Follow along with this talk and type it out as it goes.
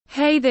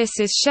Hey, this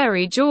is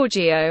Sherry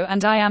Giorgio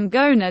and I am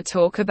gonna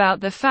talk about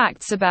the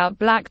facts about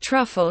black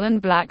truffle and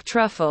black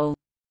truffle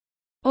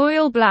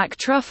oil. Black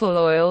truffle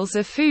oils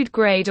are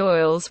food-grade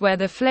oils where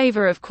the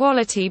flavor of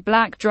quality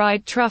black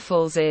dried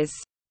truffles is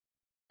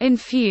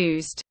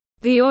infused.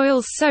 The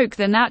oils soak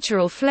the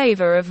natural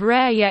flavor of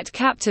rare yet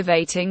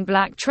captivating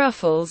black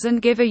truffles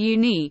and give a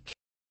unique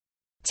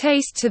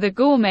taste to the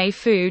gourmet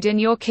food in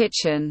your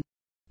kitchen.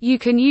 You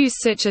can use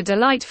such a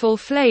delightful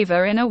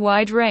flavor in a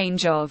wide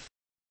range of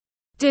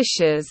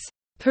dishes.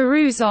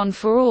 Peruse on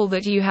for all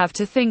that you have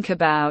to think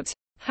about,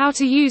 how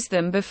to use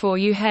them before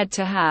you head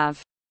to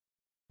have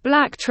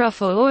black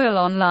truffle oil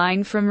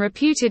online from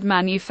reputed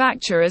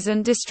manufacturers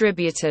and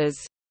distributors.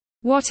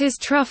 What is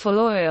truffle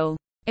oil?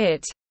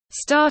 It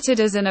started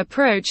as an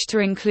approach to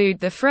include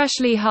the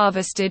freshly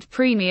harvested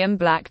premium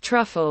black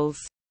truffles.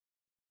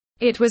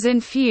 It was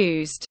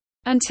infused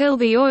until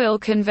the oil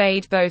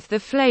conveyed both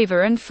the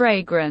flavor and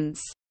fragrance.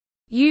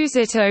 Use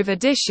it over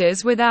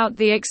dishes without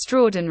the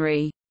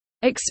extraordinary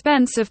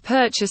expense of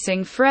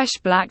purchasing fresh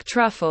black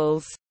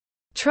truffles.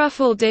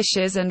 Truffle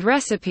dishes and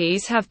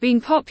recipes have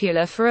been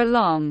popular for a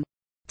long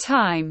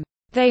time.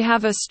 They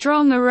have a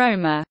strong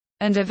aroma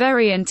and a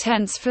very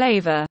intense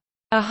flavor,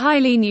 are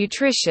highly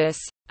nutritious,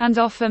 and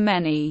offer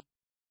many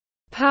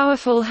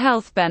powerful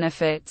health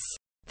benefits.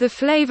 The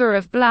flavor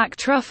of black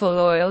truffle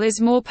oil is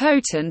more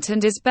potent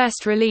and is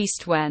best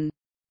released when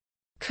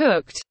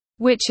cooked,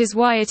 which is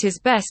why it is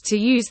best to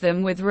use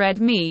them with red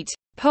meat,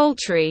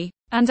 poultry,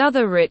 and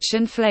other rich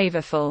and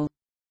flavorful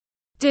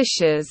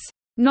dishes.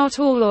 Not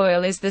all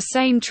oil is the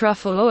same.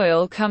 Truffle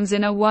oil comes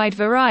in a wide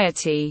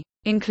variety,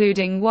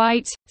 including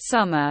white,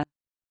 summer,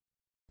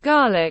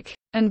 garlic,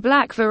 and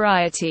black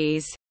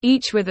varieties,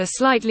 each with a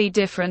slightly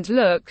different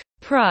look,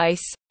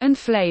 price, and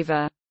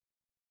flavor.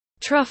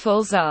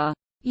 Truffles are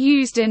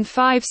used in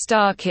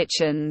 5-star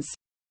kitchens.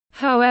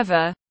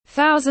 However,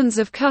 thousands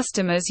of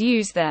customers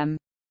use them.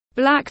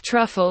 Black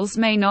truffles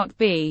may not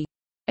be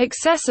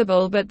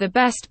accessible, but the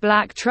best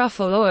black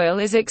truffle oil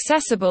is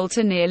accessible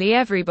to nearly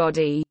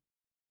everybody.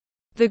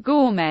 The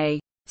gourmet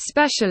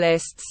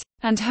specialists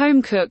and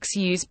home cooks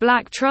use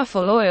black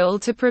truffle oil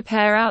to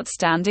prepare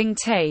outstanding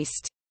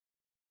taste.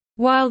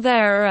 While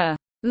there are a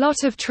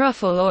lot of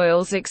truffle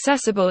oils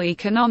accessible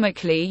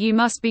economically, you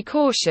must be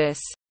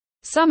cautious.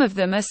 Some of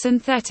them are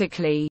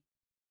synthetically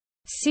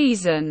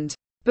seasoned.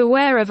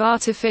 Beware of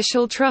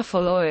artificial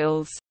truffle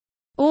oils.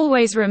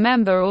 Always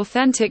remember,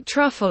 authentic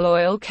truffle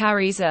oil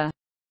carries a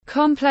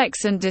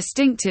complex and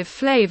distinctive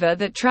flavor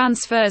that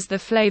transfers the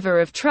flavor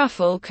of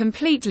truffle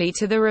completely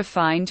to the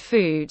refined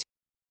food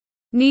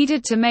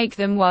needed to make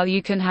them, while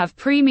you can have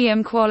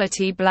premium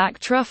quality black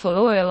truffle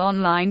oil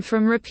online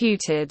from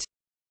reputed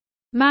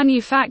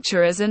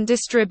manufacturers and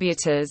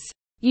distributors.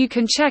 You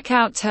can check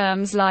out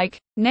terms like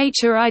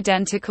nature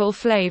identical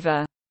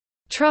flavor,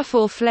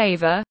 truffle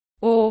flavor,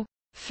 or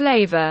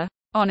flavor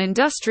on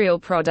industrial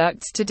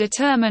products to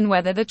determine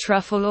whether the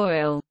truffle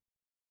oil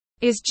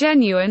is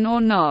genuine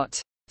or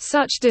not.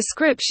 Such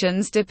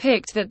descriptions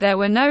depict that there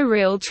were no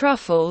real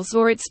truffles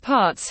or its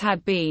parts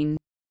had been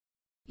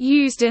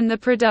used in the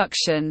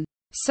production.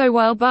 So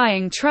while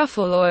buying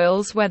truffle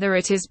oils, whether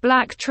it is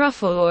black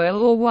truffle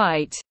oil or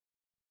white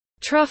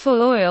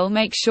truffle oil,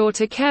 make sure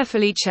to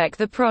carefully check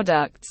the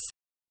products.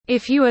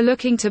 If you are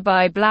looking to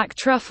buy black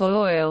truffle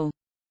oil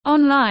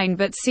online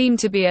but seem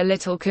to be a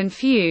little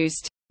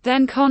confused,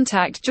 then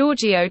contact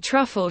Giorgio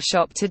Truffle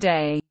Shop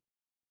today.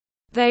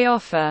 They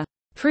offer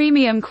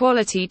premium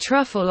quality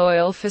truffle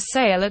oil for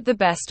sale at the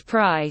best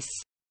price.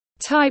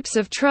 Types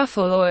of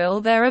truffle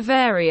oil: there are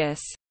various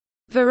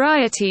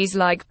varieties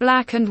like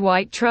black and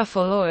white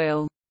truffle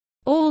oil.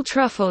 All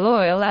truffle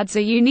oil adds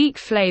a unique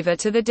flavor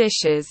to the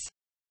dishes.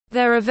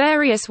 There are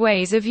various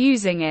ways of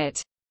using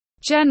it.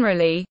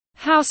 Generally,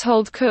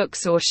 household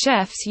cooks or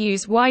chefs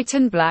use white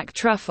and black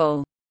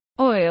truffle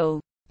oil.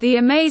 The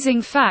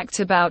amazing fact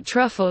about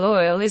truffle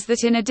oil is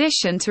that in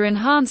addition to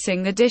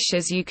enhancing the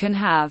dishes, you can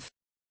have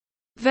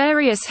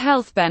various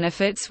health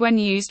benefits when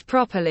used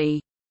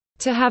properly.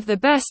 To have the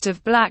best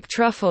of black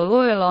truffle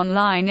oil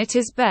online, it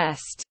is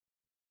best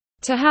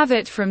to have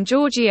it from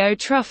Giorgio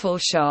Truffle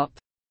Shop.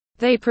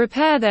 They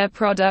prepare their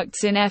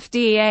products in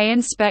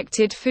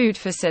FDA-inspected food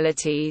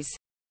facilities,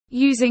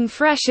 using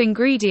fresh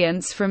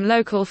ingredients from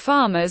local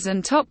farmers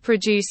and top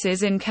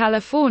producers in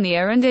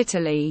California and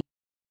Italy.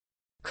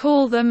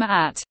 Call them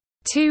at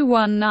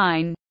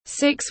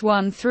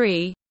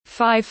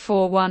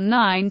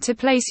 219-613-5419 to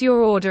place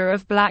your order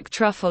of black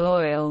truffle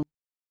oil.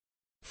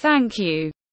 Thank you.